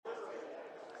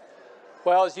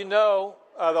Well, as you know,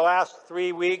 the last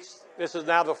 3 weeks, this is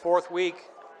now the fourth week,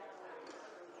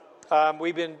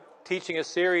 we've been teaching a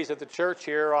series at the church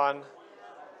here on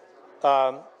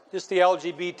just the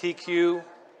LGBTQ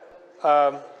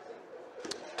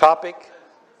topic.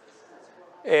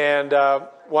 And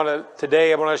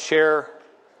today I want to share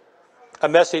a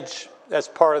message that's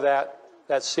part of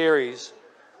that series.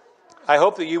 I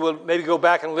hope that you will maybe go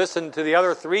back and listen to the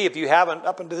other three if you haven't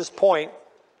up until this point.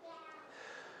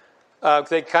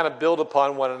 They kind of build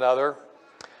upon one another.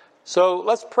 So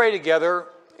let's pray together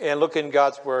and look in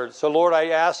God's Word. So Lord, I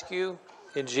ask you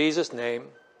in Jesus' name,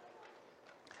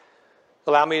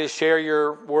 allow me to share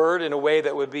your Word in a way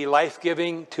that would be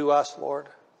life-giving to us, Lord.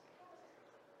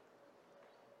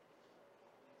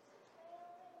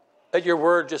 Let your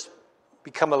Word just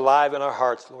become alive in our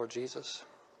hearts, Lord Jesus.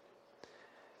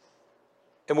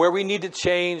 And where we need to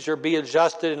change or be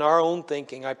adjusted in our own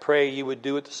thinking, I pray you would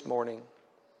do it this morning.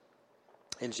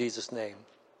 In Jesus' name,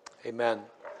 amen.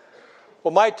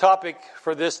 Well, my topic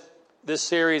for this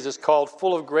series is called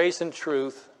Full of Grace and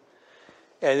Truth,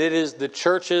 and it is the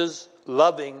church's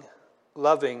loving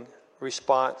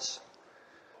response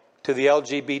to the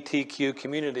LGBTQ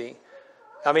community.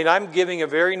 I mean, I'm giving a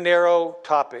very narrow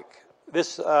topic.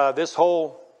 This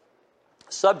whole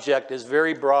subject is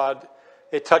very broad.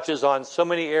 It touches on so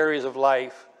many areas of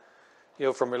life. You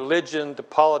know, from religion to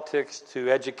politics to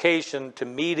education to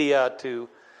media to,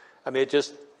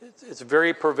 it's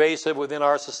very pervasive within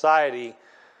our society.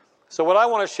 So what I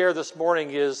want to share this morning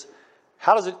is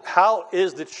how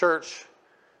is the church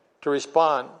to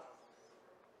respond?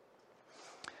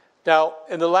 Now,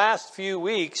 in the last few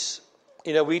weeks,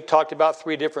 we talked about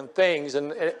three different things,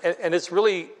 and it's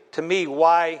really, to me,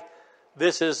 why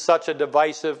this is such a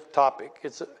divisive topic.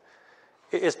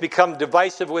 It's become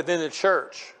divisive within the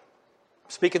church.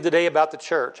 Speaking today about the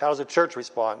church. How does the church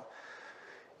respond?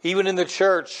 Even in the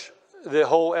church, the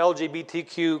whole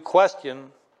LGBTQ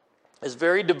question is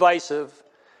very divisive,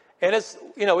 and it's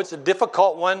a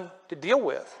difficult one to deal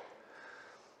with.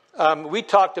 We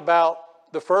talked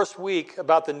about the first week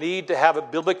about the need to have a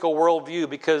biblical worldview,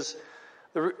 because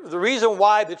the reason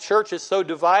why the church is so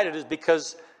divided is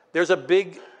because there's a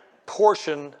big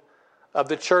portion of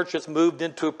the church that's moved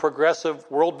into a progressive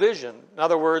world vision. In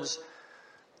other words,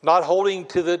 not holding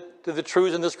to the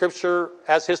truths in the Scripture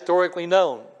as historically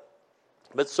known,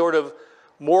 but sort of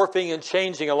morphing and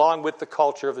changing along with the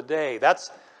culture of the day.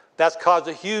 That's caused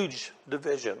a huge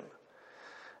division.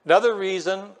 Another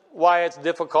reason why it's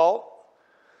difficult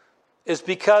is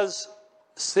because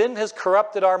sin has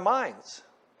corrupted our minds.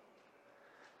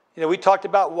 We talked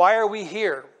about why are we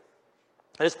here?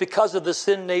 And it's because of the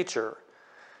sin nature.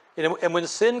 And when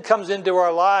sin comes into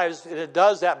our lives, and it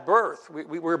does at birth,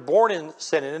 we were born in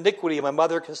sin and iniquity, and my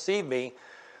mother conceived me,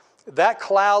 that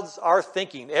clouds our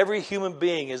thinking. Every human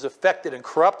being is affected and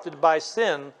corrupted by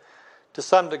sin to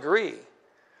some degree.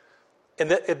 And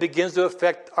that it begins to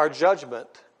affect our judgment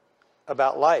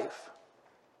about life.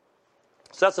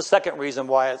 So that's the second reason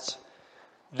why it's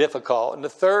difficult. And the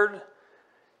third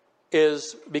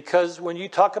is because when you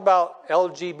talk about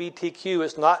LGBTQ,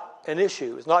 it's not an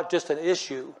issue. It's not just an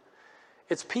issue.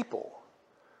 It's people.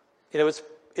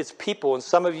 It's people. And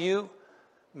some of you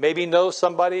maybe know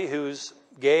somebody who's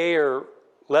gay or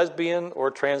lesbian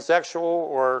or transsexual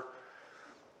or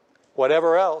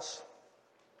whatever else,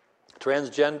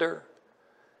 transgender.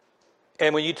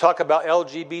 And when you talk about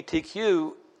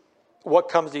LGBTQ, what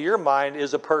comes to your mind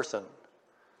is a person,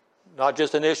 not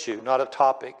just an issue, not a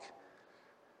topic,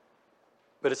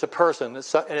 but it's a person,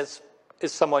 and it's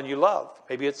someone you love.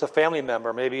 Maybe it's a family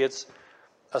member, maybe it's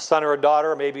a son or a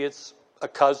daughter, maybe it's a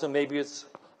cousin, maybe it's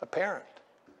a parent,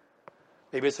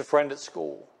 maybe it's a friend at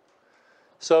school.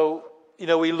 So,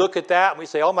 we look at that and we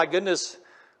say, oh my goodness,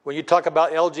 when you talk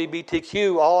about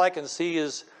LGBTQ, all I can see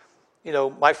is,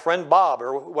 my friend Bob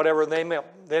or whatever the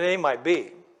name might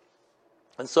be.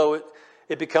 And so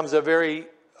it becomes a very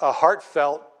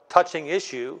heartfelt, touching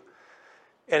issue.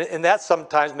 And that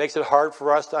sometimes makes it hard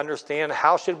for us to understand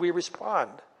how should we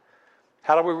respond.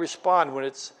 How do we respond when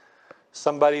it's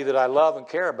somebody that I love and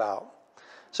care about?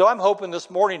 So I'm hoping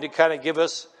this morning to kind of give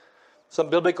us some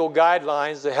biblical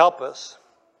guidelines to help us.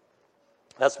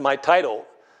 That's my title,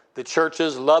 The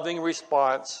Church's Loving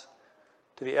Response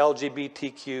to the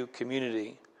LGBTQ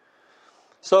Community.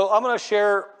 So I'm going to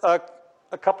share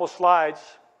a couple slides.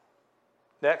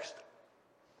 Next.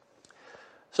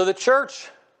 So the church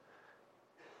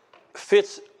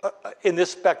fits in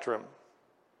this spectrum.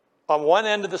 On one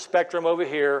end of the spectrum over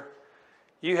here,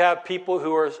 you have people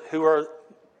who are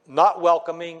not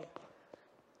welcoming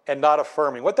and not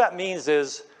affirming. What that means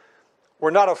is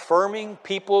we're not affirming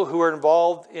people who are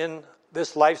involved in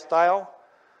this lifestyle,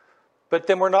 but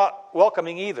then we're not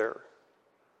welcoming either.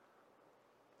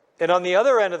 And on the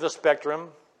other end of the spectrum,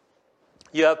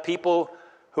 you have people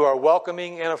who are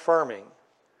welcoming and affirming.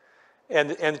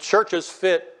 And churches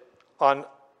fit on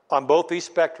both these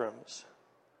spectrums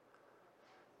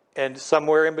and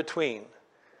somewhere in between.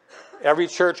 Every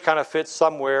church kind of fits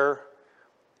somewhere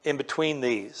in between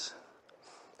these.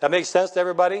 That makes sense to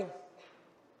everybody?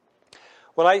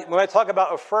 When I talk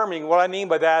about affirming, what I mean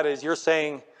by that is you're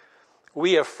saying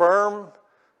we affirm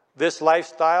this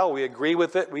lifestyle, we agree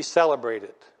with it, we celebrate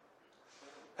it.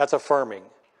 That's affirming.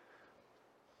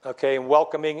 Okay, and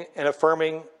welcoming and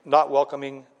affirming, not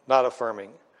welcoming, not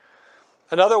affirming.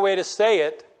 Another way to say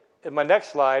it in my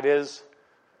next slide is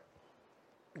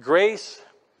grace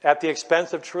at the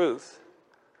expense of truth,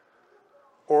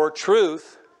 or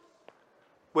truth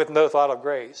with no thought of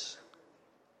grace.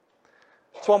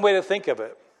 It's one way to think of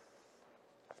it.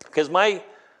 Because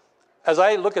as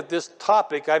I look at this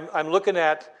topic, I'm looking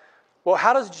at, well,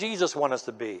 how does Jesus want us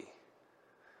to be?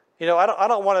 You know, I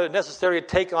don't want to necessarily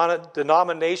take on a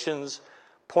denomination's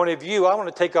point of view. I want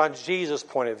to take on Jesus'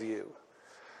 point of view.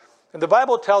 And the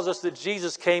Bible tells us that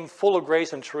Jesus came full of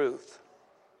grace and truth.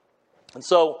 And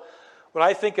so when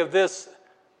I think of this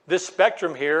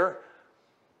spectrum here,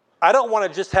 I don't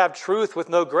want to just have truth with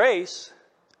no grace.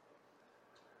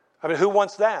 I mean, who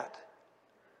wants that?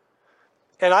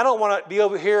 And I don't want to be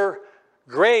over here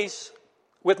grace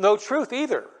with no truth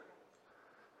either.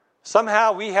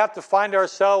 Somehow we have to find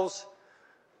ourselves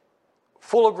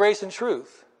full of grace and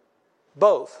truth.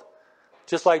 Both.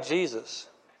 Just like Jesus.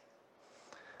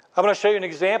 I'm going to show you an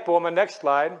example on my next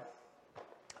slide.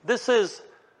 This is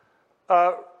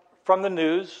from the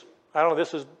news. I don't know,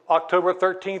 this is October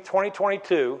 13th,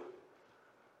 2022.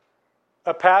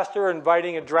 A pastor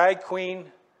inviting a drag queen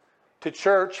to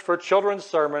church for a children's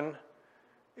sermon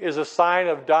is a sign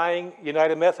of dying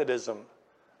United Methodism.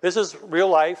 This is real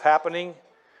life happening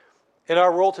in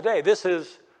our world today. This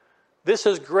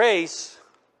is grace,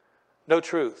 no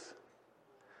truth.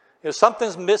 You know,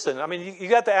 something's missing. I mean, you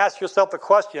got to ask yourself the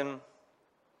question.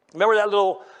 Remember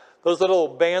those little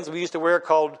bands we used to wear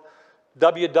called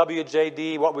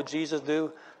WWJD, What Would Jesus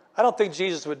Do? I don't think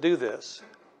Jesus would do this.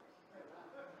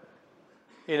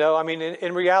 You know, I mean,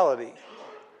 in reality.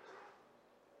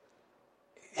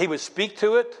 He would speak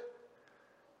to it.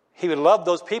 He would love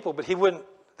those people, but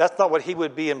that's not what he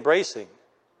would be embracing.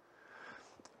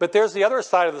 But there's the other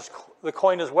side of the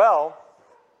coin as well.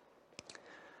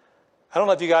 I don't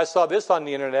know if you guys saw this on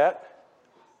the internet.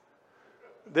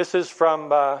 This is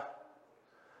from,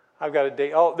 I've got a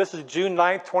date. Oh, this is June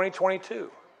 9th, 2022.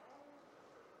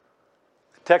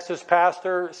 Texas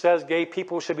pastor says gay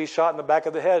people should be shot in the back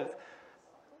of the head.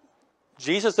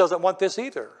 Jesus doesn't want this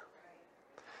either.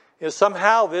 You know,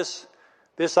 somehow this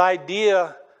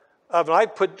idea of, and I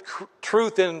put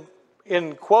truth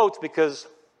in quotes because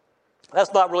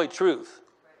that's not really truth.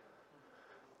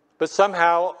 But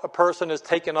somehow a person has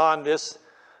taken on this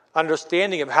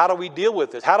understanding of how do we deal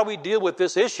with this? How do we deal with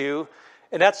this issue?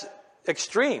 And that's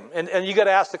extreme. And you got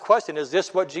to ask the question, is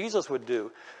this what Jesus would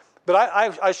do? But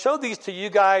I showed these to you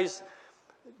guys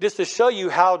just to show you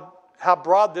how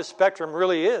broad this spectrum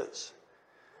really is.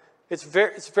 It's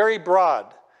very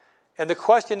broad. And the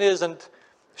question isn't,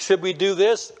 should we do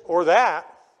this or that?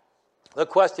 The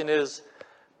question is,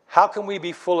 how can we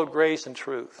be full of grace and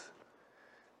truth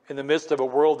in the midst of a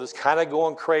world that's kind of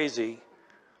going crazy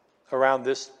around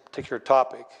this particular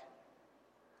topic?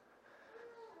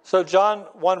 So John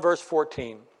 1 verse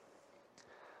 14.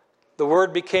 The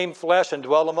Word became flesh and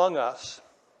dwelt among us.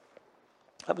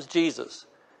 That was Jesus.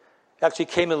 He actually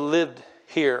came and lived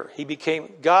here.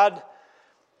 God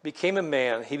became a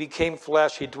man. He became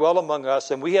flesh. He dwelt among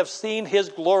us. And we have seen His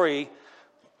glory,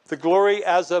 the glory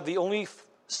as of the only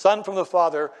Son from the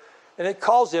Father. And it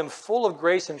calls Him full of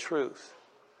grace and truth.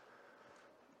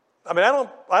 I mean,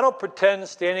 I don't pretend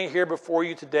standing here before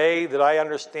you today that I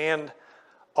understand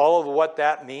all of what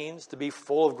that means, to be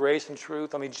full of grace and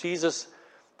truth. I mean, Jesus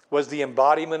was the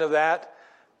embodiment of that.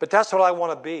 But that's what I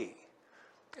want to be.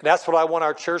 And that's what I want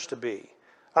our church to be.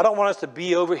 I don't want us to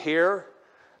be over here,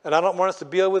 and I don't want us to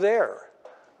be over there.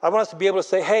 I want us to be able to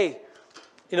say, hey,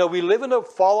 you know, we live in a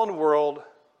fallen world.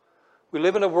 We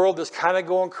live in a world that's kind of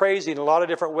going crazy in a lot of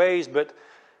different ways, but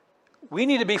we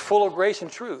need to be full of grace and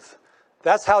truth.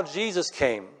 That's how Jesus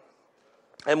came.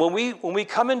 And when we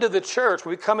come into the church,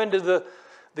 when we come into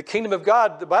the kingdom of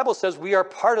God, the Bible says we are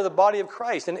part of the body of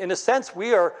Christ. And in a sense,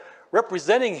 we are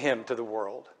representing Him to the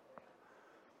world.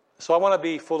 So I want to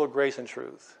be full of grace and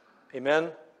truth. Amen?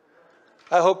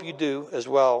 I hope you do as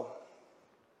well.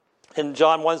 In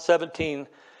John 1:17,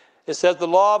 It says the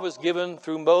law was given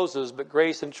through Moses, but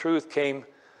grace and truth came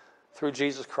through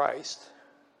Jesus Christ.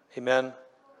 Amen.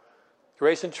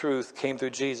 Grace and truth came through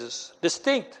Jesus,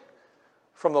 distinct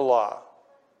from the law.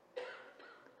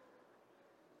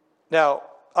 Now,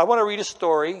 I want to read a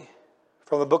story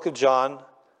from the book of John.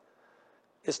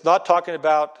 It's not talking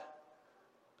about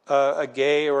a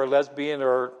gay or a lesbian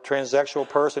or transsexual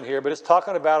person here, but it's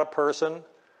talking about a person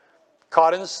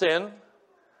caught in sin.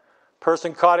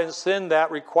 Person caught in sin that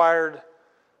required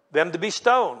them to be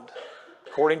stoned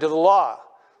according to the law.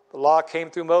 The law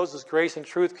came through Moses. Grace and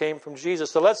truth came from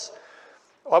Jesus. So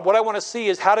what I want to see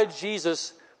is, how did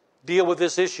Jesus deal with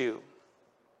this issue?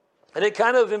 And it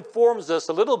kind of informs us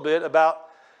a little bit about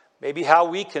maybe how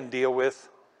we can deal with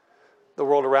the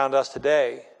world around us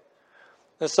today.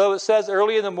 And so it says,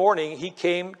 early in the morning, he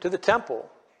came to the temple.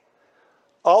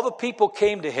 All the people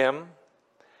came to him,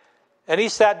 and he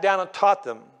sat down and taught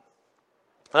them.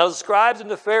 Now the scribes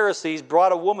and the Pharisees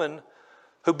brought a woman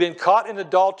who'd been caught in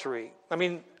adultery. I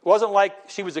mean, it wasn't like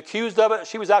she was accused of it.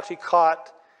 She was actually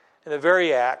caught in the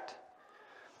very act.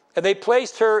 And they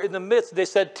placed her in the midst. They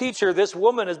said, "Teacher, this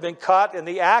woman has been caught in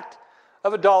the act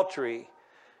of adultery.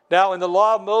 Now, in the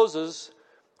law of Moses,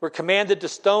 we're commanded to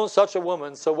stone such a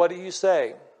woman. So what do you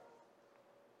say?"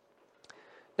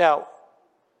 Now,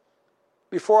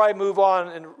 before I move on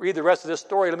and read the rest of this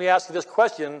story, let me ask you this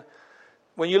question.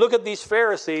 When you look at these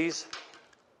Pharisees,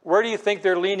 where do you think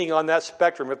they're leaning on that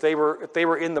spectrum if they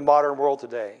were in the modern world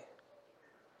today?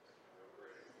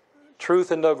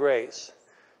 Truth and no grace.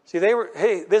 See,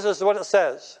 hey, this is what it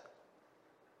says.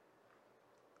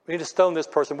 We need to stone this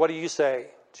person. What do you say,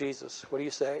 Jesus? What do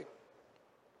you say?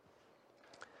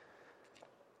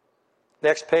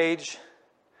 Next page.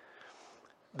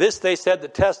 This they said to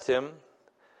test him,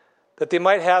 that they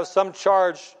might have some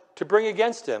charge to bring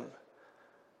against him.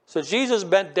 So Jesus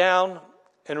bent down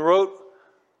and wrote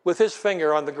with his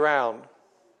finger on the ground.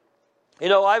 You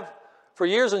know, for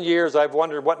years and years, I've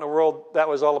wondered what in the world that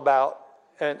was all about.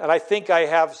 And I think I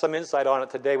have some insight on it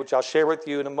today, which I'll share with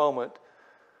you in a moment.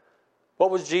 What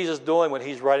was Jesus doing when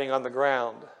he's writing on the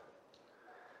ground?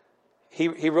 He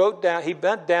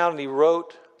bent down and he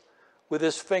wrote with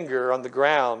his finger on the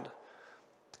ground.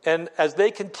 And as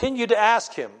they continued to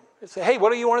ask him, they say, "Hey,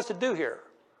 what do you want us to do here?"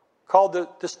 Called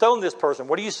to stone this person.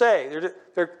 What do you say?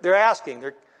 They're asking.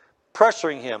 They're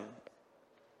pressuring him.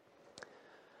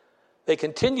 They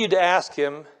continued to ask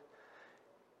him.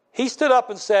 He stood up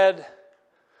and said,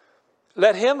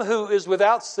 "Let him who is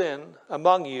without sin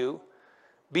among you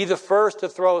be the first to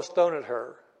throw a stone at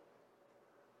her."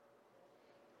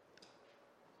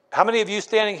 How many of you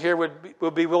standing here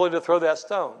would be willing to throw that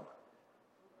stone?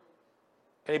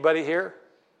 Anybody here?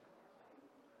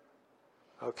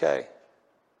 Okay.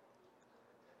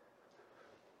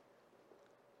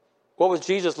 What was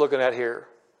Jesus looking at here?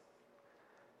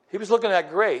 He was looking at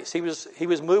grace. He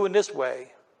was moving this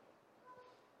way.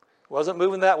 Wasn't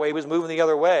moving that way. He was moving the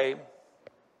other way.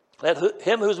 Let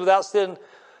him who's without sin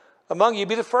among you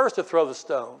be the first to throw the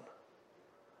stone.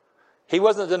 He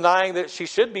wasn't denying that she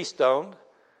should be stoned.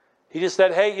 He just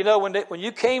said, hey, you know, when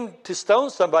you came to stone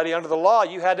somebody under the law,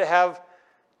 you had to have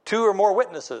 2 or more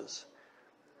witnesses.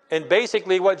 And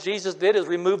basically what Jesus did is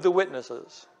remove the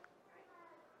witnesses.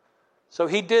 So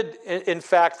he did, in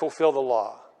fact, fulfill the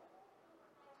law.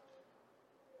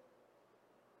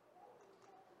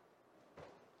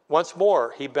 Once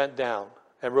more, he bent down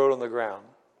and wrote on the ground.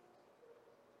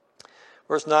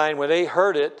 Verse 9, when they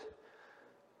heard it,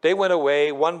 they went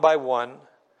away one by one,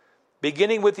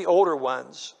 beginning with the older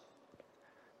ones.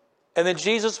 And then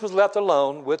Jesus was left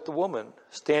alone with the woman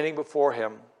standing before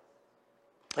him.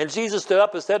 And Jesus stood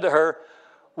up and said to her,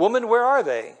 "Woman, where are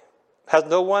they? Has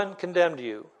no one condemned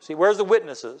you?" See, where's the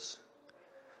witnesses?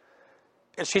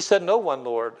 And she said, "No one,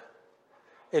 Lord."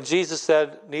 And Jesus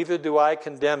said, "Neither do I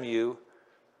condemn you.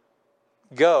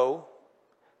 Go,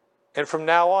 and from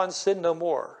now on sin no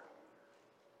more."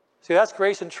 See, that's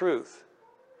grace and truth.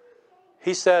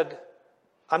 He said,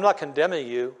 "I'm not condemning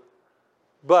you,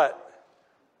 but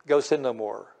go sin no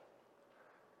more."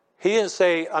 He didn't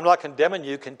say, "I'm not condemning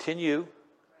you, continue.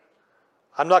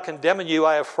 I'm not condemning you,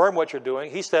 I affirm what you're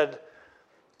doing." He said,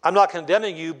 "I'm not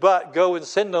condemning you, but go and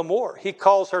sin no more." He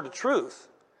calls her to truth.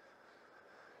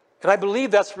 And I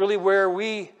believe that's really where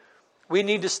we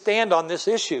need to stand on this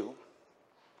issue.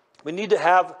 We need to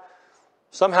have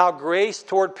somehow grace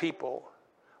toward people.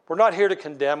 We're not here to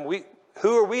condemn.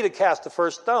 Who are we to cast the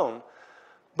first stone?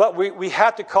 But we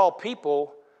have to call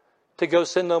people to go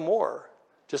sin no more.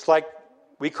 Just like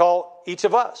we call each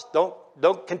of us.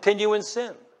 Don't continue in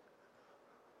sin.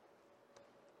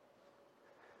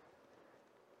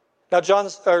 Now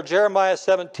Jeremiah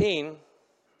 17,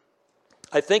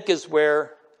 I think, is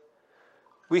where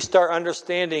we start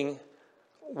understanding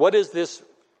what is this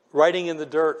writing in the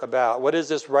dirt about? What is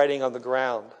this writing on the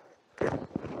ground?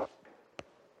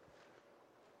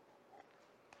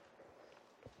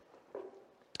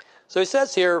 So he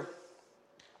says here,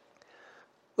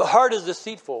 the heart is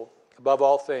deceitful above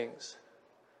all things.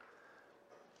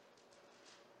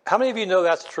 How many of you know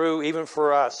that's true even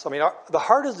for us? I mean, the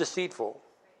heart is deceitful.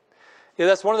 You know,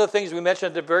 that's one of the things we mentioned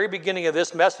at the very beginning of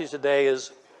this message today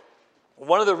is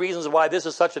one of the reasons why this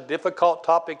is such a difficult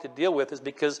topic to deal with is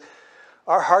because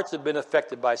our hearts have been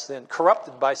affected by sin,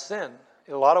 corrupted by sin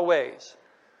in a lot of ways.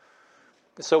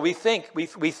 So we think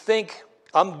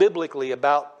unbiblically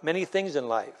about many things in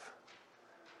life.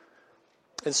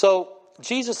 And so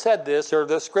Jesus said this, or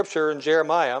the scripture in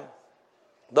Jeremiah,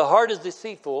 the heart is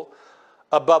deceitful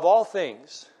above all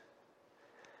things,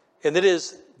 and it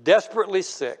is desperately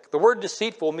sick. The word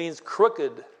deceitful means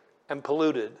crooked and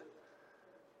polluted.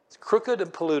 It's crooked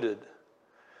and polluted.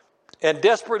 And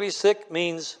desperately sick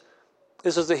means,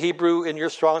 this is the Hebrew in your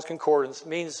Strong's Concordance,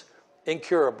 means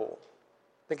incurable.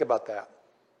 Think about that.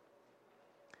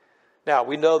 Now,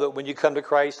 we know that when you come to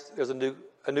Christ, there's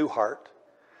a new heart.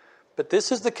 But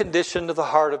this is the condition of the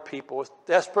heart of people. It's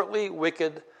desperately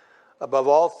wicked above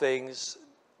all things.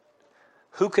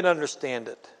 Who can understand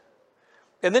it?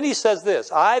 And then he says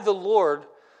this, I, the Lord,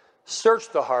 search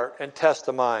the heart and test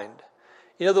the mind.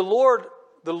 You know,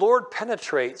 the Lord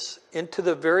penetrates into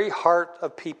the very heart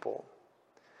of people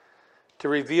to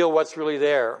reveal what's really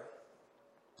there.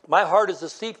 My heart is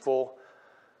deceitful,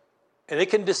 and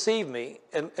it can deceive me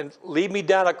and lead me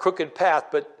down a crooked path,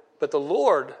 but the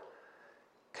Lord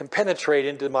can penetrate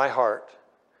into my heart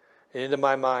and into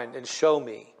my mind and show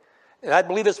me. And I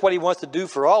believe that's what he wants to do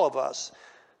for all of us.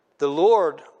 The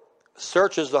Lord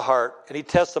searches the heart and he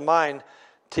tests the mind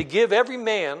to give every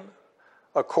man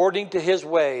according to his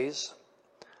ways,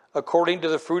 according to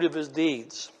the fruit of his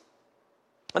deeds.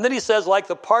 And then he says, like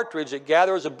the partridge that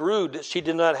gathers a brood that she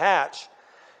did not hatch,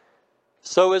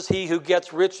 so is he who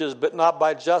gets riches, but not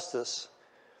by justice.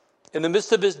 In the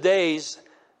midst of his days,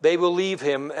 they will leave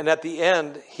him, and at the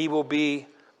end, he will be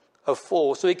a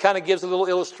fool. So he kind of gives a little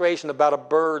illustration about a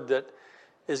bird that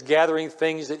is gathering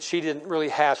things that she didn't really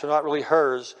hatch, or not really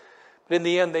hers. But in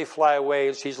the end, they fly away,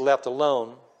 and she's left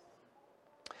alone.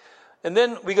 And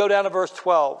then we go down to verse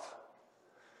 12,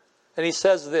 and he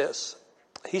says this.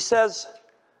 He says,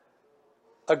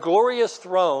 a glorious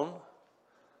throne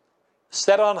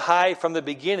set on high from the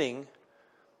beginning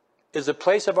is the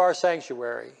place of our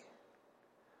sanctuary.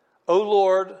 O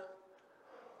Lord,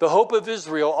 the hope of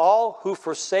Israel, all who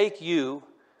forsake you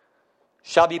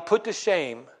shall be put to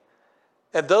shame,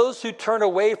 and those who turn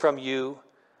away from you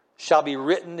shall be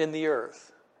written in the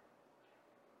earth.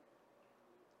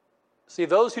 See,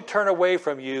 those who turn away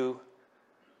from you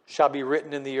shall be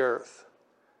written in the earth.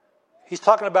 He's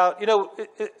talking about,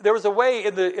 there was a way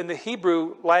in the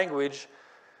Hebrew language,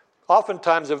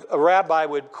 oftentimes a rabbi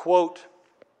would quote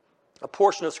a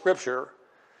portion of Scripture,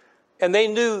 and they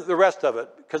knew the rest of it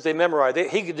because they memorized.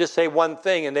 He could just say one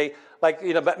thing, and they,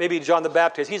 maybe John the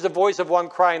Baptist, he's the voice of one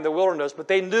crying in the wilderness, but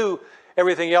they knew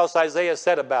everything else Isaiah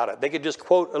said about it. They could just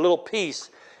quote a little piece,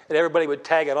 and everybody would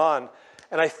tag it on.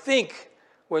 And I think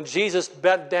when Jesus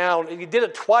bent down, and he did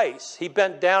it twice, he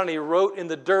bent down and he wrote in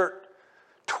the dirt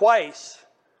twice.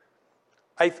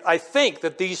 I think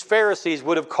that these Pharisees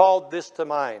would have called this to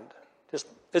mind.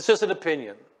 It's just an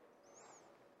opinion.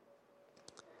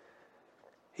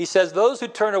 He says, those who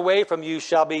turn away from you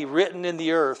shall be written in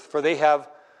the earth, for they have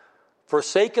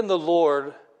forsaken the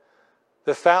Lord,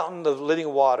 the fountain of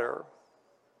living water.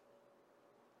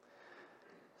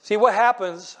 See, what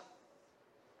happens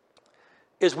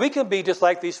is we can be just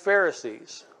like these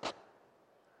Pharisees.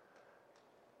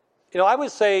 I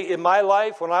would say in my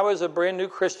life, when I was a brand new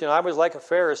Christian, I was like a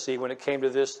Pharisee when it came to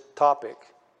this topic.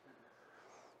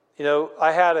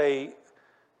 I had a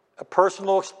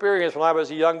personal experience when I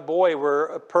was a young boy where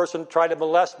a person tried to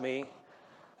molest me.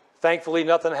 Thankfully,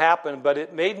 nothing happened, but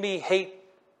it made me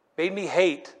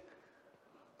hate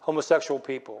homosexual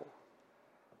people.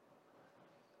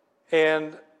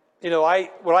 And,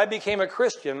 when I became a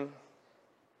Christian,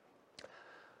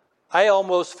 I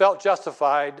almost felt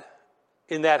justified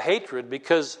in that hatred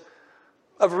because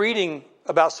of reading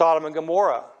about Sodom and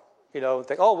Gomorrah. And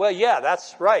think, oh, well, yeah,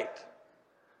 that's right.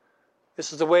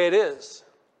 This is the way it is.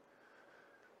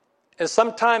 And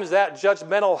sometimes that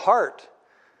judgmental heart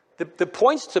that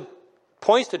points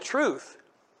to truth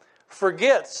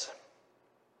forgets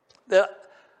that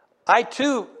I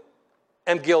too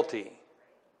am guilty.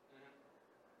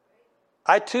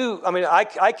 I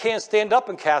can't stand up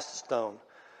and cast a stone.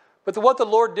 But what the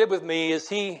Lord did with me is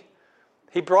he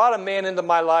He brought a man into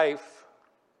my life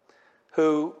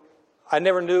who I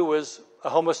never knew was a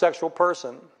homosexual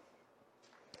person.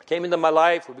 Came into my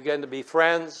life. We began to be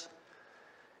friends.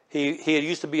 He had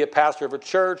used to be a pastor of a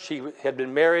church. He had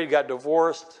been married, got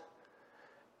divorced.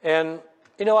 And,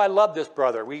 I loved this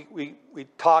brother. We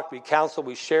talked, we counseled,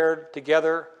 we shared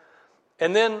together.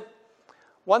 And then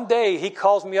one day he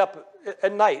calls me up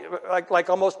at night, like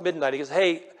almost midnight. He goes,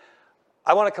 "Hey,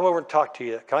 I want to come over and talk to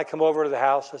you. Can I come over to the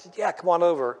house?" I said, "Yeah, come on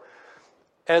over."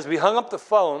 And as we hung up the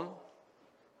phone,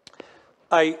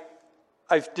 I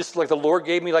just, like, the Lord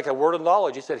gave me like a word of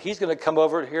knowledge. He said, "He's going to come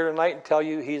over here tonight and tell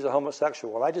you he's a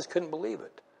homosexual." And I just couldn't believe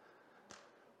it.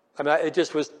 I mean, it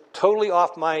just was totally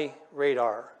off my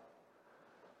radar.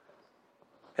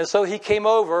 And so he came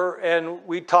over and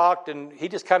we talked, and he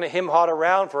just kind of hem-hawed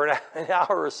around for an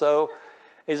hour or so.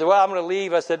 He said, "Well, I'm going to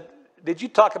leave." I said, "Did you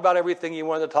talk about everything you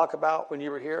wanted to talk about when you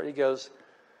were here?" And he goes,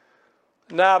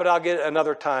 "No, but I'll get it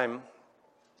another time."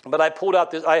 But I pulled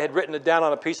out this, I had written it down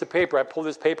on a piece of paper. I pulled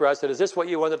this paper. I said, "Is this what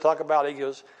you wanted to talk about?" He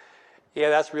goes, "Yeah,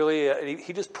 that's really it." And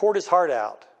he just poured his heart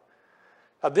out.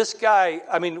 This guy,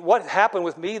 I mean, what happened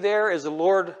with me there is the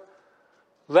Lord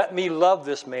let me love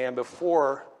this man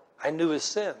before I knew his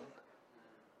sin.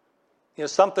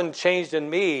 Something changed in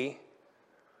me.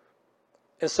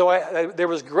 And so there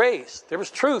was grace. There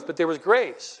was truth, but there was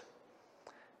grace.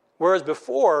 Whereas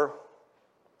before,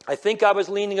 I think I was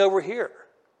leaning over here,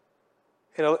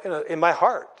 in my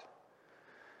heart.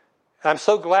 And I'm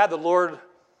so glad the Lord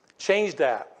changed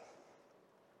that.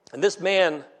 And this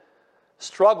man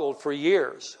struggled for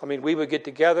years. I mean, we would get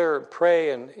together and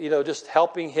pray and, just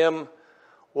helping him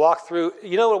walk through.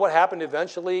 What happened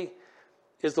eventually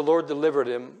is the Lord delivered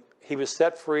him. He was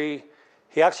set free.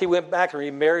 He actually went back and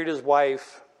remarried his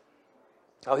wife.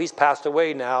 Oh, he's passed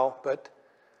away now, but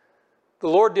the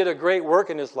Lord did a great work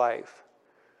in his life.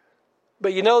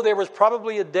 But there was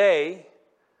probably a day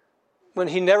when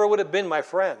he never would have been my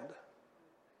friend.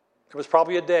 There was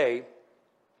probably a day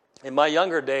in my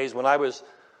younger days when I was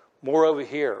more over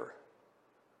here,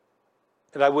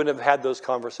 and I wouldn't have had those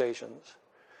conversations.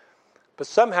 But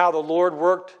somehow the Lord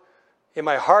worked in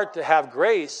my heart to have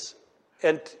grace,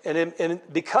 and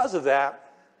because of that,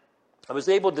 I was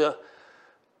able to,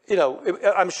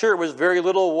 I'm sure it was very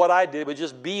little what I did, but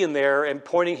just being there and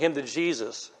pointing him to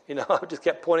Jesus. I just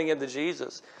kept pointing him to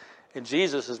Jesus, and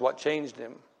Jesus is what changed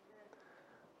him.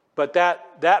 But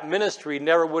that ministry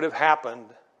never would have happened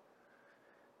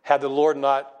had the Lord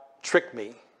not tricked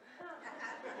me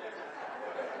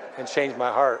and changed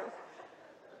my heart.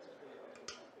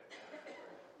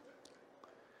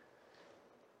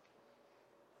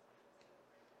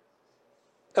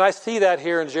 And I see that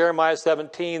here in Jeremiah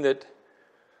 17 that,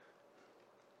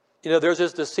 there's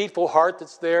this deceitful heart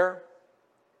that's there,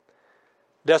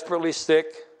 desperately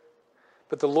sick,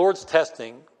 but the Lord's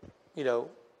testing,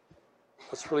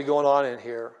 what's really going on in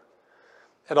here.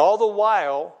 And all the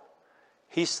while,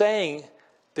 he's saying,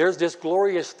 there's this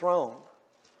glorious throne.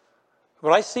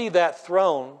 When I see that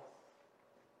throne,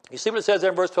 you see what it says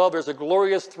there in verse 12? There's a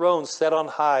glorious throne set on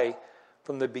high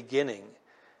from the beginning.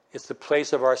 It's the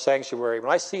place of our sanctuary.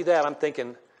 When I see that, I'm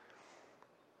thinking,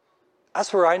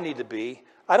 that's where I need to be.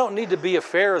 I don't need to be a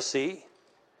Pharisee.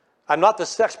 I'm not the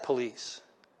sex police.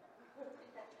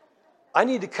 I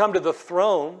need to come to the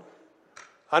throne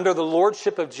under the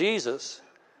lordship of Jesus,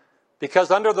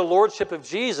 because under the lordship of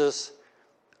Jesus,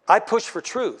 I push for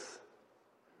truth.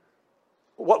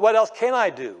 What else can I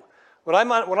do? When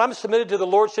I'm submitted to the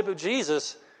lordship of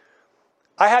Jesus,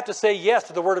 I have to say yes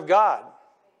to the Word of God.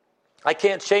 I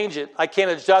can't change it. I can't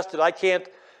adjust it. I can't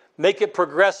make it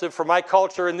progressive for my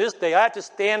culture in this day. I have to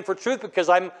stand for truth because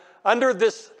I'm under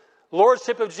this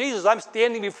lordship of Jesus. I'm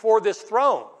standing before this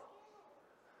throne.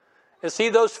 And see,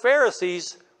 those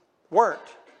Pharisees weren't.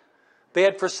 They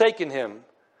had forsaken him.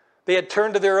 They had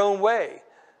turned to their own way.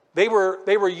 They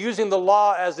were using the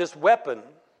law as this weapon,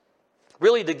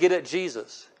 really to get at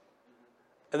Jesus.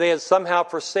 And they had somehow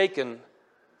forsaken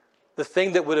the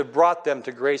thing that would have brought them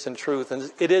to grace and truth.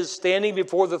 And it is standing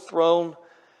before the throne.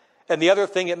 And the other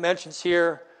thing it mentions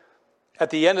here at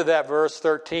the end of that verse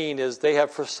 13 is they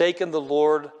have forsaken the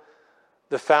Lord,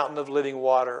 the fountain of living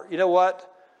water. You know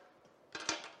what?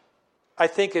 I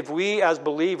think if we as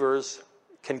believers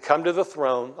can come to the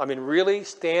throne, really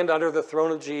stand under the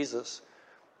throne of Jesus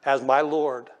as my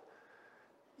Lord,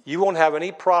 you won't have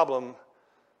any problem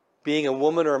being a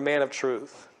woman or a man of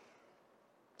truth.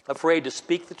 Afraid to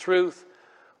speak the truth,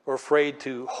 or afraid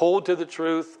to hold to the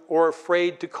truth, or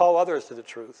afraid to call others to the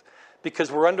truth,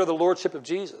 because we're under the lordship of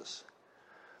Jesus.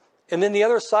 And then the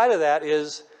other side of that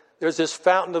is there's this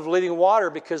fountain of living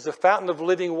water, because the fountain of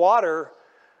living water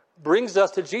brings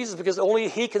us to Jesus because only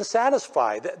he can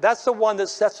satisfy. That's the one that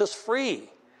sets us free.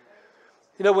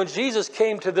 You know, when Jesus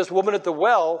came to this woman at the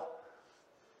well,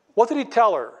 what did he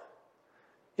tell her?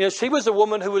 You know, she was a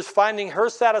woman who was finding her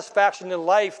satisfaction in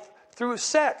life through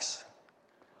sex.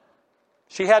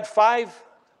 She had 5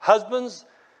 husbands.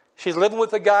 She's living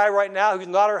with a guy right now who's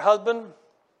not her husband.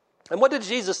 And what did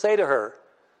Jesus say to her?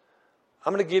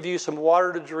 I'm going to give you some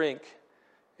water to drink,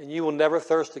 and you will never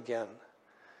thirst again.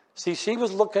 See, she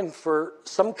was looking for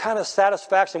some kind of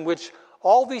satisfaction, which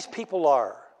all these people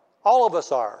are. All of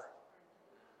us are.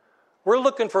 We're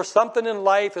looking for something in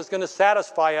life that's going to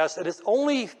satisfy us, and it's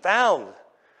only found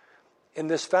in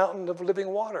this fountain of living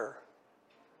water.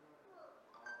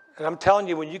 And I'm telling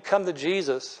you, when you come to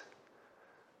Jesus,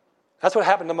 that's what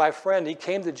happened to my friend. He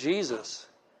came to Jesus,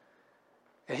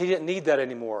 and he didn't need that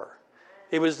anymore.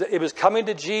 It was coming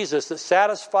to Jesus that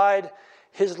satisfied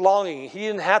his longing. He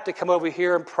didn't have to come over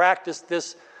here and practice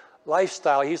this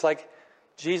lifestyle. He's like,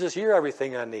 Jesus, you're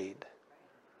everything I need.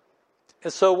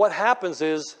 And so what happens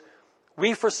is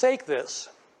we forsake this.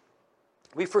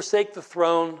 We forsake the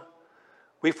throne.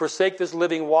 We forsake this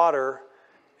living water.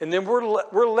 And then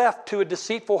we're left to a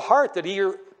deceitful heart that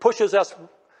either pushes us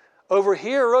over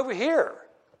here or over here.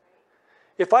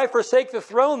 If I forsake the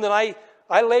throne, then I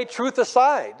lay truth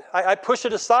aside. I push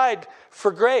it aside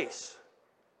for grace.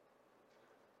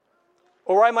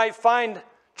 Or I might find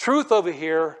truth over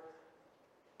here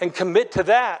and commit to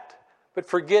that, but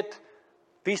forget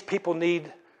these people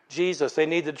need Jesus. They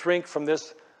need to drink from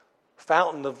this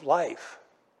fountain of life.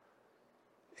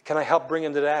 Can I help bring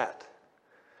them to that?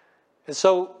 And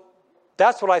so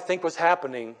that's what I think was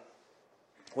happening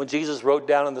when Jesus wrote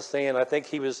down in the sand. I think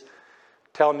he was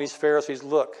telling these Pharisees,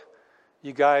 look,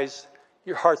 you guys,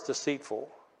 your heart's deceitful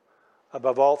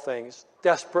above all things,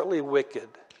 desperately wicked.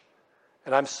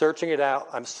 And I'm searching it out.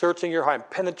 I'm searching your heart. I'm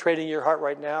penetrating your heart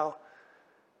right now.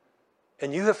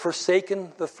 And you have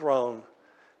forsaken the throne.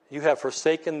 You have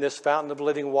forsaken this fountain of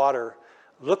living water.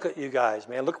 Look at you guys,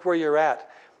 man. Look where you're at.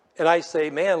 And I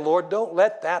say, man, Lord, don't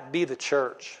let that be the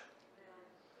church.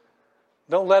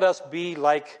 Don't let us be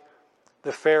like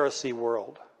the Pharisee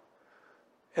world.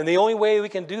 And the only way we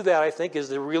can do that, I think, is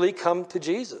to really come to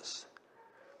Jesus.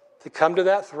 To come to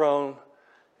that throne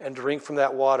and drink from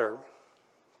that water.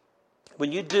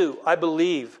 When you do, I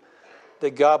believe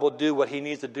that God will do what he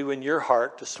needs to do in your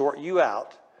heart to sort you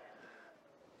out,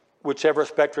 whichever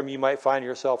spectrum you might find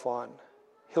yourself on.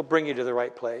 He'll bring you to the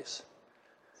right place.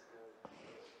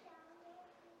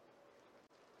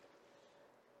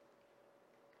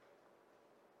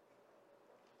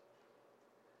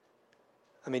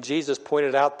 I mean, Jesus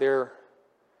pointed out their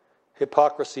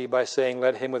hypocrisy by saying,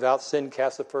 let him without sin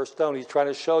cast the first stone. He's trying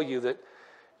to show you that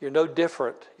you're no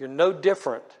different. You're no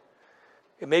different.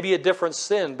 It may be a different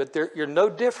sin, but you're no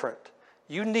different.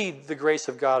 You need the grace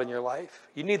of God in your life.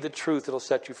 You need the truth that will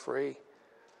set you free.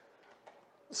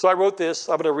 So I wrote this.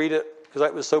 I'm going to read it because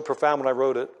it was so profound when I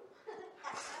wrote it.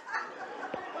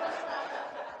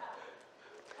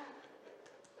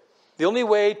 The only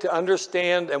way to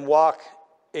understand and walk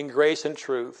in grace and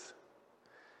truth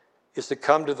is to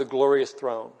come to the glorious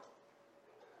throne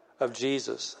of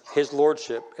Jesus, his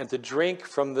lordship, and to drink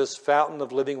from this fountain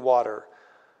of living water.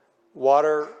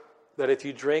 Water that if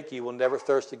you drink, you will never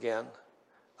thirst again.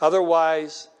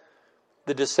 Otherwise,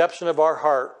 the deception of our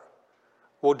heart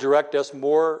will direct us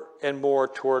more and more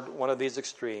toward one of these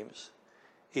extremes.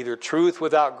 Either truth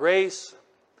without grace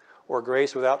or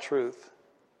grace without truth.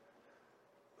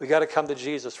 We got to come to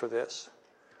Jesus for this.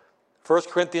 1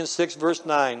 Corinthians 6, verse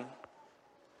 9.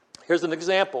 Here's an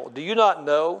example. Do you not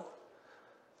know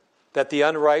that the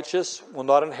unrighteous will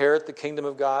not inherit the kingdom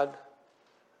of God?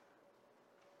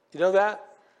 You know that?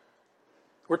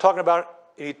 We're talking about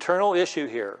an eternal issue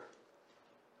here.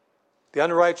 The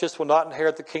unrighteous will not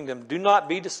inherit the kingdom. Do not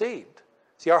be deceived.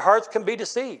 See, our hearts can be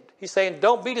deceived. He's saying,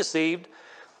 don't be deceived.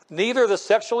 Neither the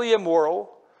sexually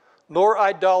immoral, nor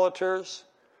idolaters,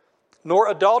 nor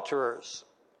adulterers,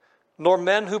 nor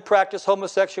men who practice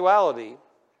homosexuality,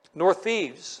 nor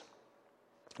thieves,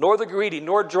 nor the greedy,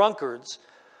 nor drunkards,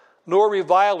 nor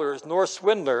revilers, nor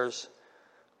swindlers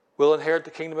will inherit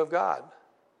the kingdom of God.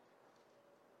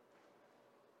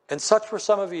 And such were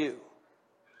some of you.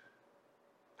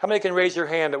 How many can raise your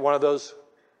hand at one of those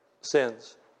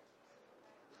sins?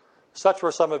 Such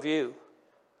were some of you.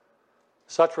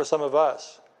 Such were some of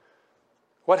us.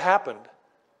 What happened?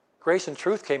 Grace and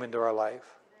truth came into our life.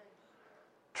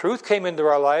 Truth came into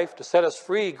our life to set us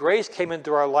free. Grace came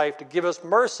into our life to give us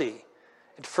mercy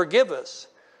and to forgive us.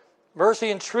 Mercy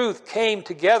and truth came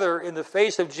together in the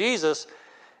face of Jesus,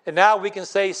 and now we can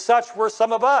say, such were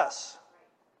some of us.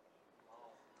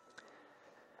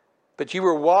 But you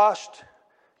were washed,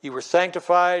 you were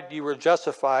sanctified, you were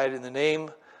justified in the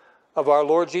name of our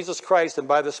Lord Jesus Christ and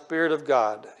by the Spirit of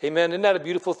God. Amen. Isn't that a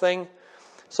beautiful thing?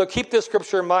 So keep this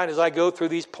scripture in mind as I go through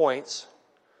these points.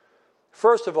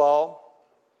 First of all,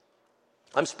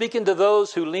 I'm speaking to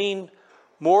those who lean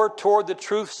more toward the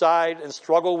truth side and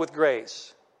struggle with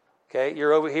grace. Okay,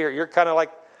 you're over here. You're kind of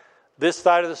like this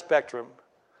side of the spectrum.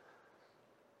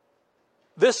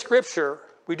 This scripture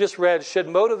we just read should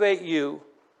motivate you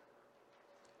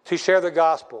to share the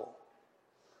gospel,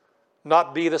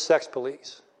 not be the sex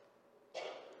police.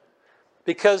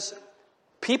 Because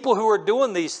people who are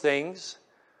doing these things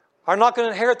are not going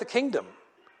to inherit the kingdom.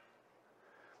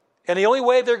 And the only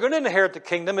way they're going to inherit the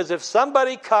kingdom is if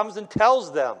somebody comes and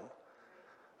tells them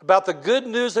about the good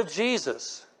news of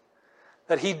Jesus,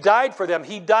 that he died for them.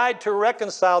 He died to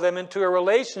reconcile them into a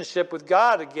relationship with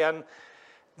God again.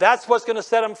 That's what's going to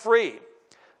set them free.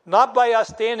 Not by us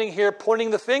standing here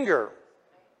pointing the finger.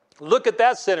 Look at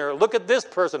that sinner. Look at this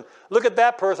person. Look at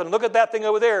that person. Look at that thing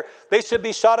over there. They should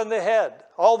be shot in the head.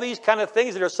 All these kind of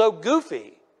things that are so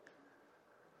goofy.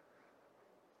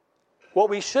 What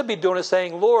we should be doing is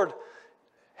saying, Lord,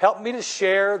 help me to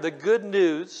share the good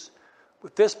news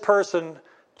with this person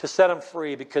to set them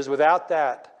free, because without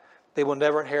that, they will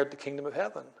never inherit the kingdom of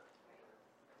heaven.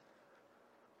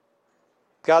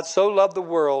 God so loved the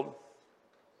world.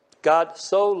 God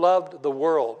so loved the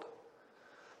world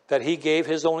that he gave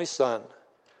his only Son,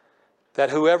 that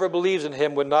whoever believes in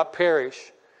him would not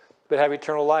perish, but have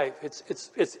eternal life.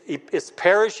 It's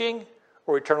perishing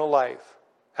or eternal life.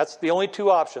 That's the only two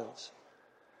options.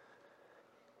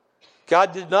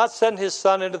 God did not send his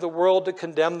Son into the world to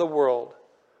condemn the world,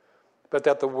 but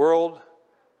that the world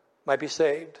might be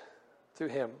saved through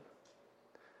him.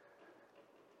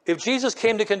 If Jesus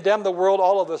came to condemn the world,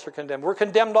 all of us are condemned. We're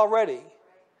condemned already.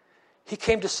 He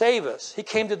came to save us. He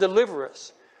came to deliver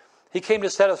us. He came to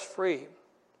set us free.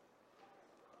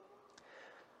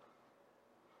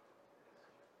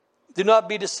 Do not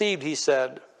be deceived, he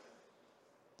said.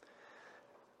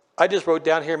 I just wrote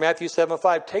down here, Matthew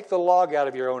 7:5, take the log out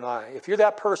of your own eye. If you're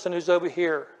that person who's over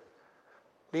here,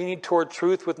 leaning toward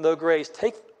truth with no grace,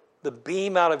 take the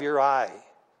beam out of your eye.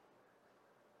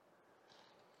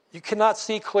 You cannot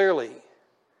see clearly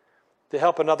to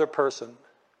help another person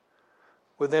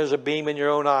when there's a beam in your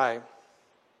own eye.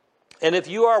 And if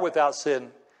you are without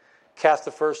sin, cast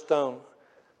the first stone.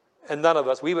 And none of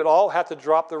us, we would all have to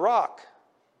drop the rock.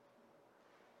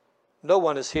 No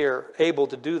one is here able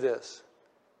to do this.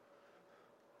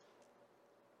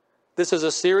 This is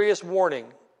a serious warning.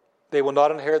 They will not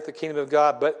inherit the kingdom of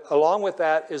God. But along with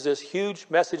that is this huge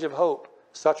message of hope.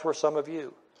 Such were some of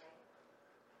you.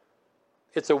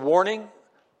 It's a warning,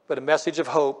 but a message of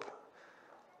hope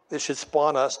that should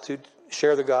spawn us to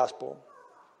share the gospel.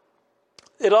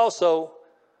 It also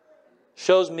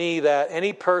shows me that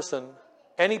any person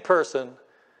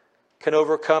can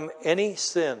overcome any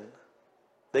sin.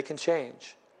 They can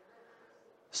change.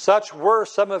 Such were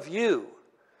some of you.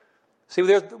 See,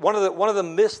 there's one of the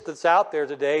myths that's out there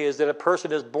today is that a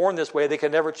person is born this way, they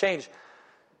can never change.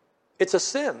 It's a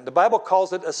sin. The Bible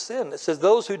calls it a sin. It says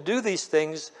those who do these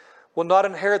things will not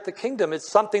inherit the kingdom. It's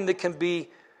something that can be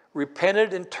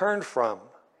repented and turned from.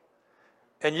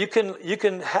 And you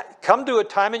can come to a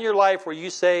time in your life where you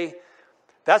say,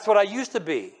 that's what I used to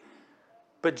be.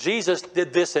 But Jesus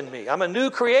did this in me. I'm a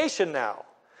new creation now.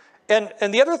 And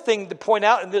the other thing to point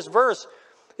out in this verse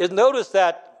is notice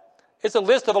that it's a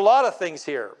list of a lot of things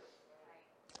here.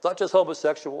 It's not just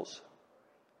homosexuals.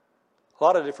 A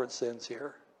lot of different sins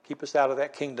here. Keep us out of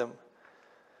that kingdom.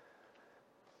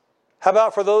 How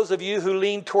about for those of you who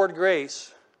lean toward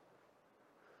grace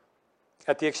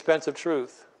at the expense of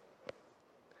truth?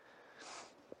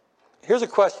 Here's a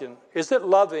question. Is it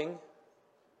loving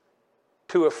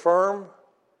to affirm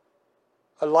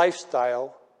a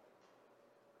lifestyle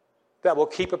that will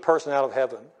keep a person out of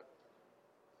heaven?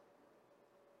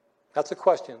 That's a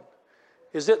question.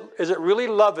 Is it really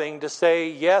loving to say,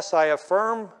 yes, I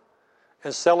affirm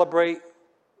and celebrate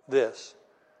this?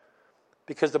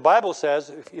 Because the Bible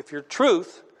says, if you're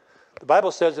truth, the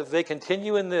Bible says if they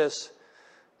continue in this,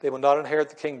 they will not inherit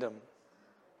the kingdom.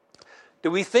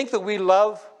 Do we think that we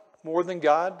love more than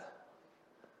God?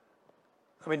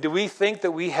 I mean, do we think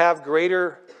that we have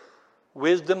greater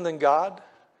wisdom than God?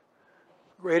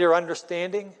 Greater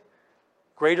understanding?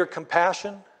 Greater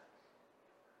compassion?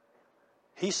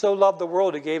 He so loved the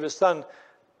world, he gave his Son.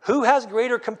 Who has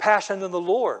greater compassion than the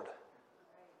Lord?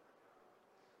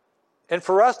 And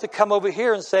for us to come over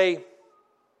here and say,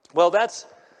 well, that's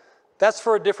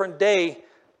for a different day.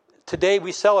 Today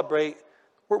we celebrate.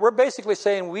 We're basically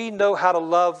saying we know how to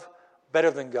love better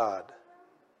than God.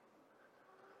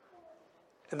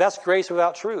 And that's grace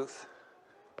without truth.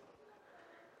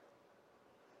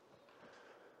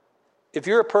 If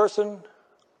you're a person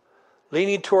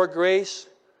leaning toward grace,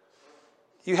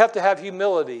 you have to have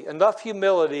humility, enough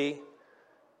humility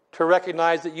to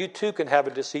recognize that you too can have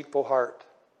a deceitful heart.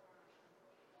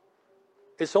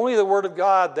 It's only the Word of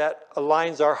God that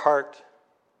aligns our heart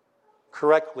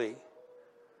correctly.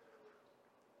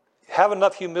 Have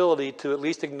enough humility to at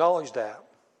least acknowledge that.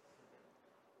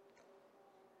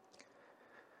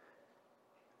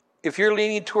 If you're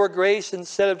leaning toward grace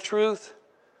instead of truth,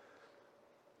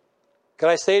 can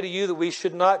I say to you that we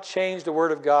should not change the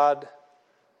Word of God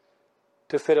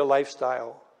to fit a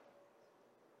lifestyle?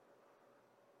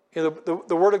 You know,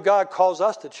 the Word of God calls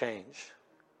us to change.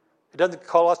 It doesn't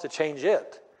call us to change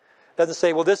it. It doesn't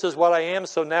say, well, this is what I am,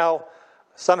 so now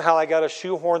somehow I got to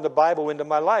shoehorn the Bible into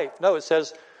my life. No, it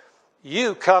says,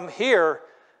 you come here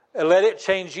and let it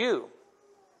change you.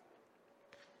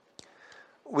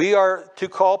 We are to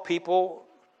call people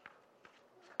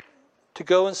to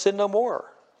go and sin no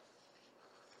more.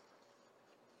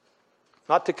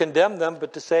 Not to condemn them,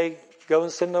 but to say, go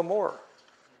and sin no more.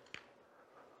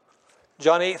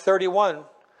 John 8:31,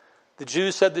 the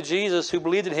Jews said to Jesus, who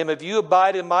believed in him, if you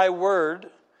abide in my word,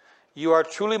 you are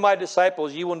truly my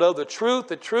disciples. You will know the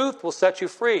truth will set you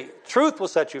free. Truth will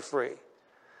set you free.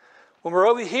 When we're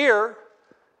over here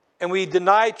and we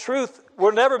deny truth,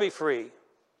 we'll never be free.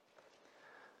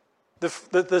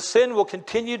 The sin will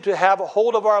continue to have a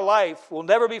hold of our life. We'll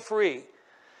never be free.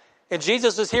 And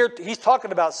Jesus is here. He's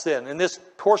talking about sin in this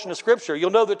portion of Scripture.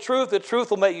 You'll know the truth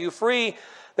will make you free.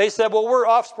 They said, well, we're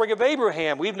offspring of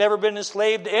Abraham. We've never been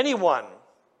enslaved to anyone.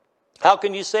 How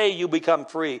can you say you become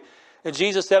free? And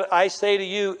Jesus said, I say to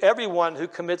you, everyone who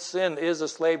commits sin is a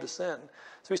slave to sin.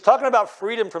 So he's talking about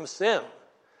freedom from sin.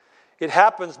 It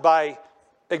happens by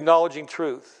acknowledging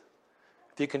truth.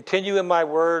 If you continue in my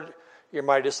word, you're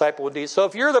my disciple indeed. So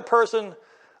if you're the person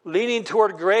leaning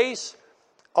toward grace,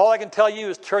 all I can tell you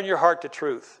is turn your heart to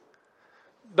truth.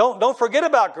 Don't forget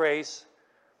about grace,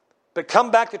 but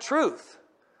come back to truth.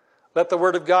 Let the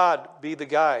Word of God be the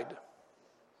guide.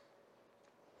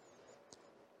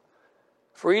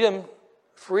 Freedom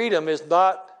is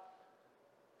not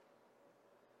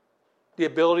the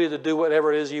ability to do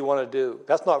whatever it is you want to do.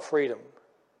 That's not freedom.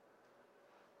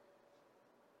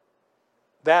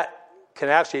 That can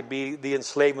actually be the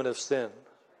enslavement of sin.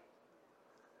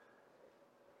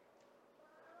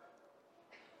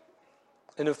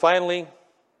 And then finally,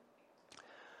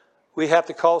 we have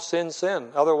to call sin, sin.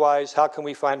 Otherwise, how can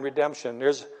we find redemption?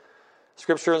 There's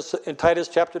scripture in Titus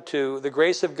chapter 2. The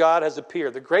grace of God has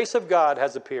appeared. The grace of God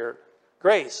has appeared.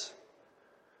 Grace.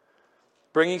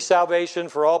 Bringing salvation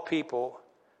for all people.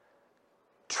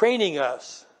 Training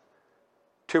us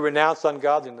to renounce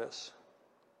ungodliness.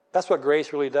 That's what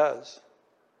grace really does.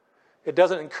 It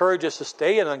doesn't encourage us to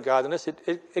stay in ungodliness.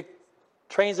 It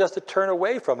trains us to turn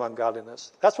away from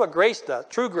ungodliness. That's what grace does,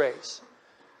 true grace.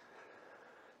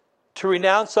 To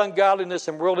renounce ungodliness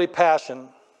and worldly passion,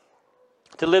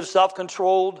 to live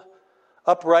self-controlled,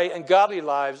 upright, and godly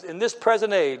lives in this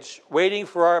present age, waiting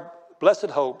for our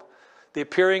blessed hope, the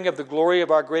appearing of the glory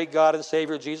of our great God and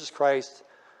Savior, Jesus Christ,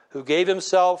 who gave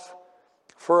himself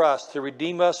for us to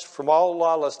redeem us from all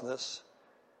lawlessness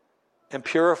and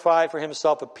purify for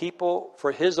himself a people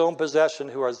for his own possession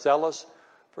who are zealous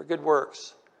for good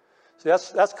works. So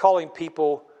that's calling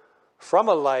people from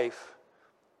a life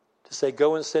to say,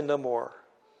 go and sin no more.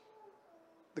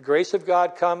 The grace of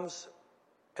God comes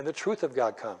and the truth of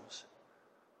God comes.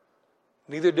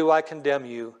 Neither do I condemn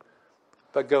you,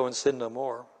 but go and sin no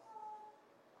more.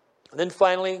 And then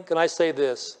finally, can I say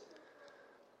this?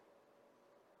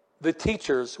 The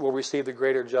teachers will receive the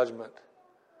greater judgment.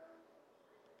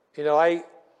 You know, I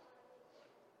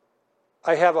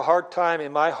have a hard time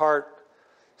in my heart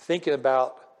thinking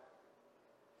about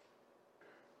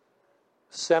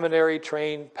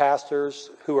seminary-trained pastors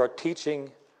who are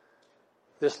teaching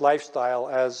this lifestyle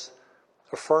as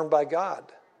affirmed by God.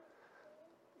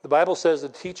 The Bible says the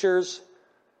teachers,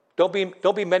 don't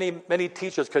be many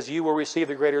teachers because you will receive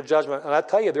the greater judgment. And I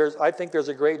tell you, I think there's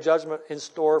a great judgment in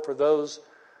store for those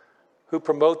who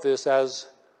promote this as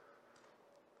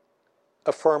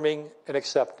affirming and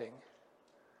accepting.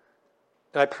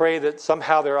 And I pray that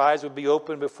somehow their eyes would be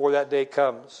open before that day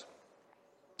comes.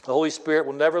 The Holy Spirit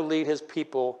will never lead his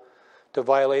people to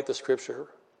violate the Scripture.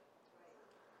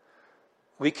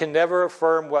 We can never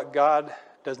affirm what God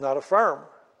does not affirm.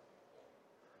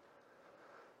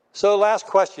 So last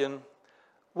question,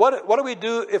 what do we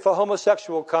do if a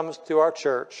homosexual comes to our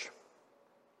church?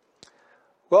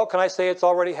 Well, can I say it's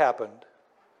already happened?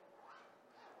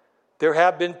 There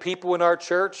have been people in our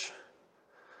church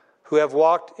who have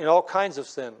walked in all kinds of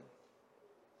sin.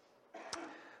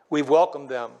 We've welcomed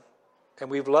them, and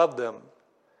we've loved them,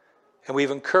 and we've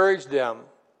encouraged them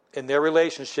in their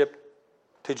relationship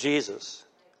to Jesus.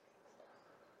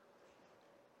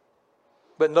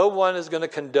 But no one is going to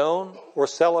condone or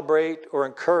celebrate or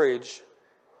encourage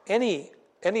any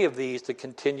of these to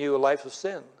continue a life of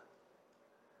sin.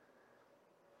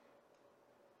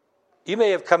 You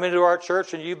may have come into our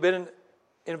church and you've been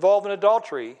involved in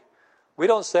adultery. We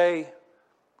don't say,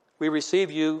 we receive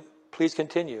you, please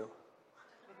continue.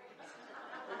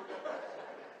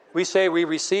 We say, we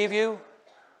receive you,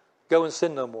 go and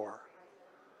sin no more.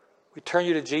 We turn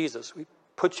you to Jesus. We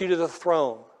put you to the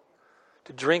throne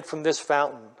to drink from this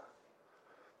fountain,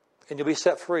 and you'll be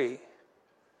set free.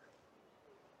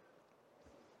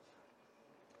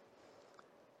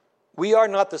 We are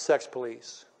not the sex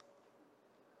police.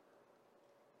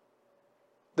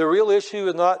 The real issue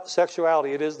is not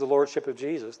sexuality. It is the lordship of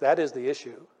Jesus. That is the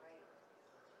issue.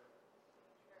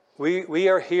 We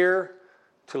are here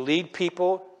to lead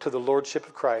people to the lordship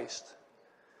of Christ.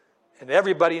 And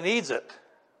everybody needs it.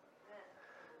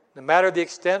 No matter the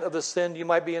extent of the sin you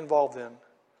might be involved in.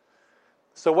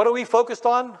 So what are we focused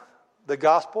on? The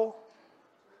gospel.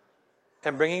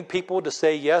 And bringing people to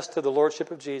say yes to the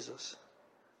lordship of Jesus.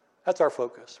 That's our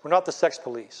focus. We're not the sex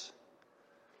police.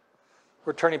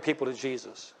 We're turning people to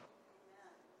Jesus.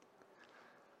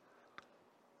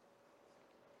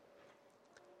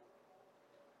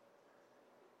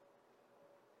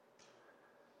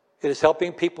 It is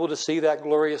helping people to see that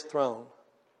glorious throne.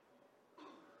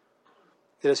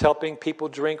 It is helping people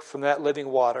drink from that living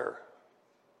water.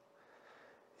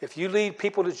 If you lead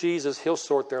people to Jesus, He'll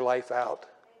sort their life out.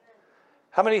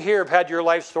 How many here have had your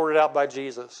life sorted out by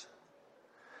Jesus?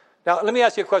 Now, let me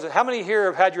ask you a question. How many here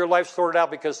have had your life sorted out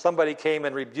because somebody came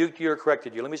and rebuked you or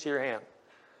corrected you? Let me see your hand.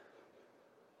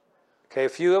 Okay, a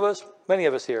few of us, many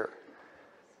of us here.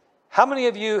 How many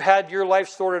of you had your life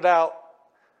sorted out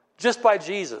just by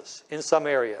Jesus in some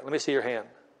area? Let me see your hand.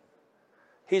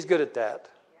 He's good at that.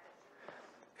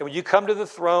 And when you come to the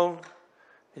throne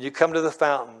and you come to the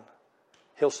fountain,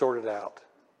 He'll sort it out.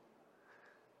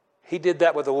 He did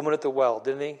that with the woman at the well,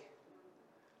 didn't He?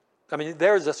 I mean,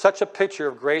 there is such a picture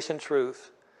of grace and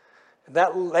truth. And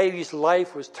that lady's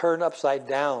life was turned upside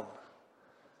down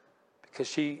because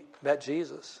she met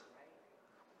Jesus.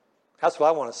 That's what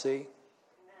I want to see.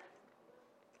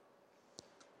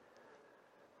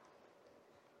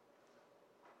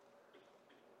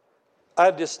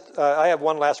 I have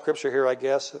one last scripture here, I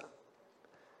guess.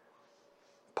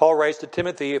 Paul writes to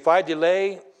Timothy, if I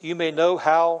delay, you may know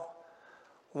how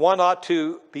one ought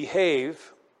to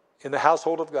behave in the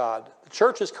household of God. The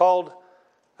church is called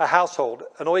a household,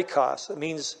 an oikos. It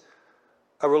means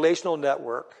a relational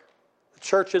network. The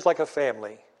church is like a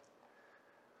family,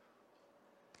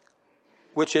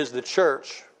 which is the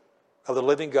church of the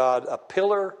living God, a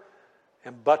pillar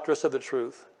and buttress of the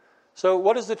truth. So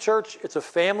what is the church? It's a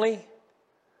family,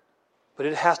 but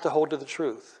it has to hold to the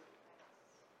truth.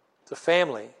 It's a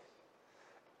family.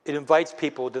 It invites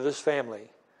people to this family.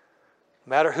 No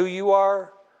matter who you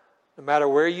are, no matter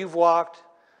where you've walked,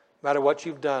 no matter what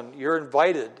you've done, you're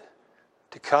invited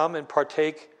to come and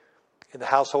partake in the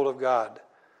household of God.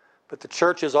 But the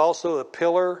church is also the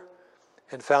pillar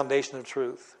and foundation of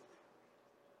truth.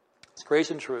 It's grace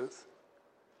and truth.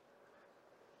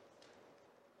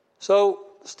 So,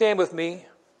 stand with me.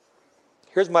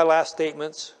 Here's my last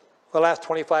statements, my last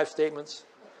 25 statements.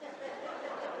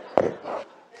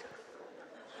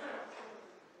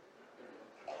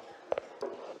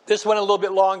 This went a little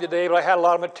bit long today, but I had a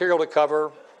lot of material to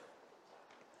cover.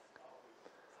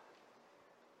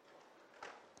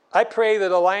 I pray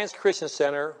that Alliance Christian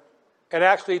Center, and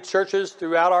actually churches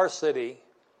throughout our city,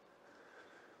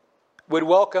 would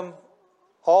welcome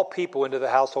all people into the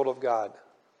household of God.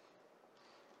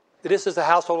 This is the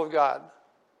household of God.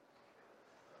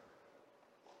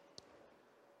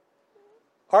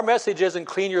 Our message isn't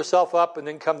clean yourself up and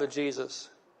then come to Jesus.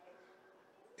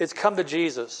 It's come to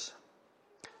Jesus.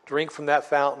 Drink from that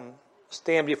fountain.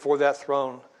 Stand before that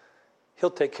throne. He'll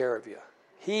take care of you.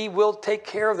 He will take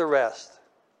care of the rest.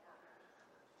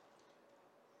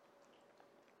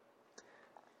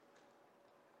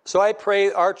 So I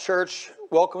pray our church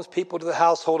welcomes people to the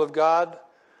household of God,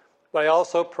 but I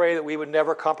also pray that we would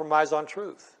never compromise on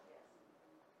truth.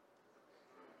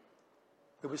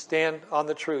 We would stand on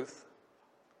the truth.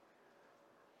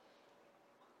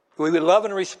 We would love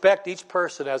and respect each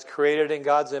person as created in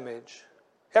God's image.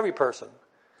 Every person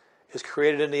is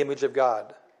created in the image of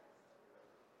God.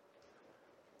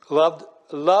 Loved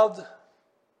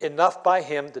enough by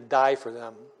Him to die for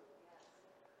them.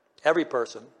 Every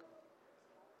person.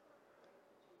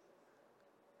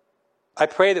 I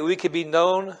pray that we could be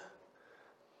known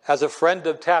as a friend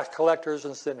of tax collectors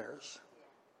and sinners.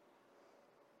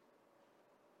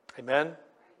 Amen?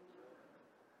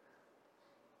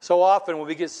 So often when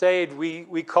we get saved,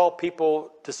 we call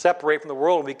people to separate from the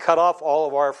world, and we cut off all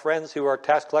of our friends who are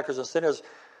tax collectors and sinners.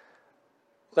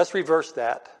 Let's reverse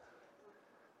that.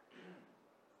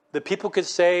 The people could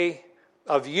say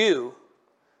of you,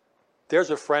 there's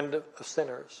a friend of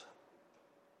sinners.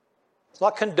 It's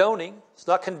not condoning. It's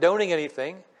not condoning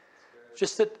anything.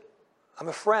 Just that I'm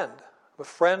a friend. I'm a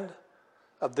friend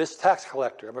of this tax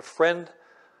collector. I'm a friend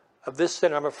of this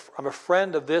sinner. I'm a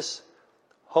friend of this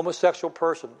homosexual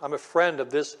person. I'm a friend of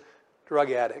this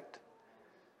drug addict.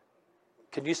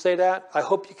 Can you say that? I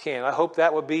hope you can. I hope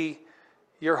that would be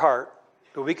your heart,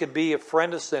 that we could be a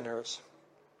friend of sinners.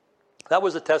 That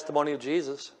was the testimony of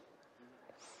Jesus.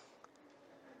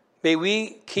 May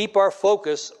we keep our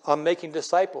focus on making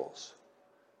disciples,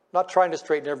 not trying to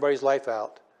straighten everybody's life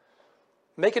out.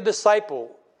 Make a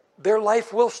disciple. Their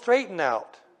life will straighten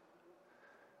out.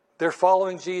 They're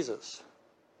following Jesus.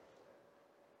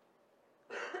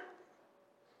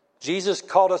 Jesus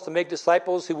called us to make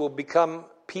disciples who will become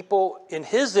people in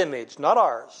His image, not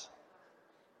ours.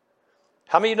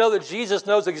 How many of you know that Jesus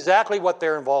knows exactly what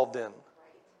they're involved in?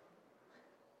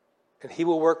 And He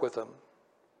will work with them.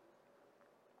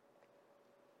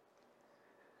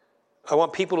 I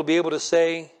want people to be able to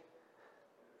say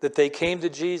that they came to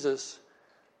Jesus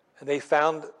and they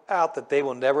found out that they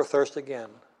will never thirst again.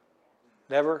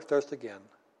 Never thirst again.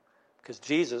 Because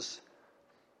Jesus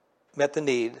met the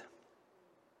need.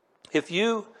 If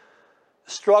you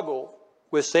struggle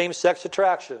with same-sex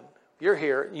attraction, you're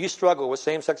here, you struggle with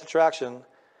same-sex attraction,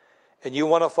 and you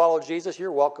want to follow Jesus,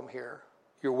 you're welcome here.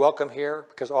 You're welcome here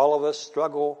because all of us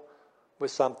struggle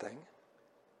with something.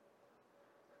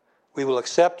 We will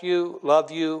accept you,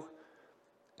 love you,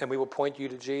 and we will point you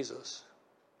to Jesus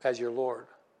as your Lord.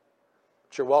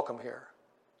 But you're welcome here.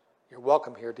 You're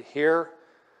welcome here to hear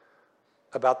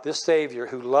about this Savior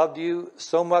who loved you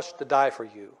so much to die for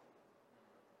you.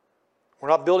 We're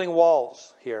not building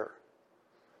walls here.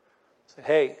 Say,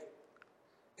 hey,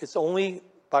 it's only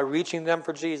by reaching them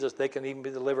for Jesus they can even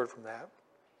be delivered from that.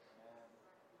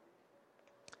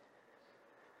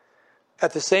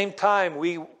 At the same time,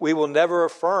 we will never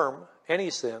affirm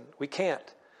any sin. We can't.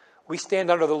 We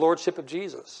stand under the lordship of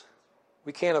Jesus.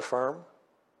 We can't affirm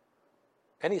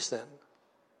any sin.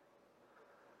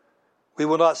 We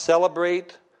will not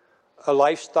celebrate a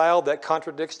lifestyle that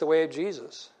contradicts the way of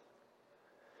Jesus.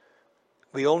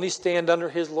 We only stand under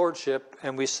His lordship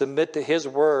and we submit to His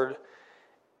word.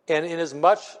 And in as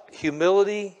much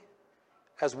humility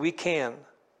as we can,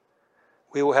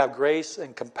 we will have grace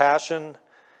and compassion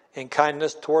and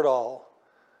kindness toward all.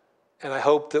 And I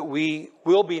hope that we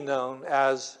will be known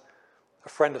as a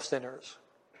friend of sinners.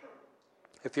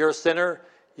 If you're a sinner,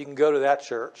 you can go to that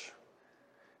church.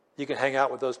 You can hang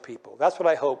out with those people. That's what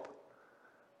I hope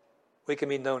we can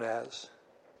be known as.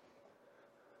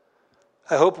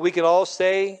 I hope we can all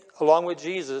say, along with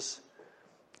Jesus,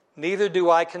 neither do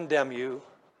I condemn you,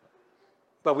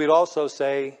 but we'd also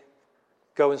say,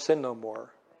 go and sin no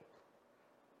more.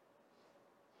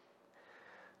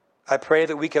 I pray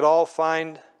that we could all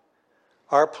find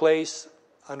our place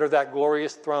under that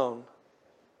glorious throne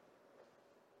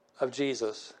of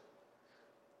Jesus,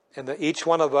 and that each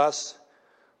one of us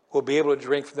will be able to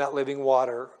drink from that living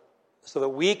water so that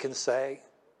we can say,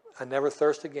 I never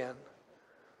thirst again.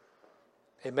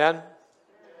 Amen?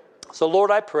 So,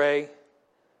 Lord, I pray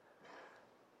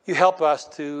you help us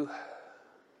to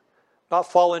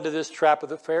not fall into this trap of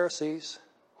the Pharisees,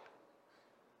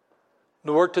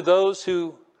 nor to those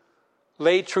who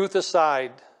lay truth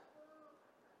aside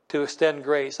to extend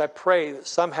grace. I pray that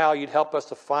somehow you'd help us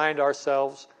to find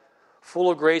ourselves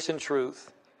full of grace and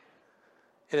truth.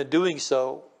 And in doing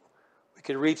so, we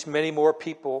can reach many more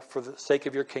people for the sake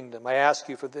of your kingdom. I ask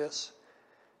you for this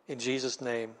in Jesus'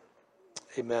 name.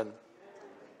 Amen.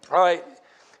 All right.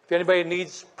 If anybody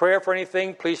needs prayer for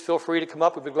anything, please feel free to come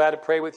up. We'd be glad to pray with you.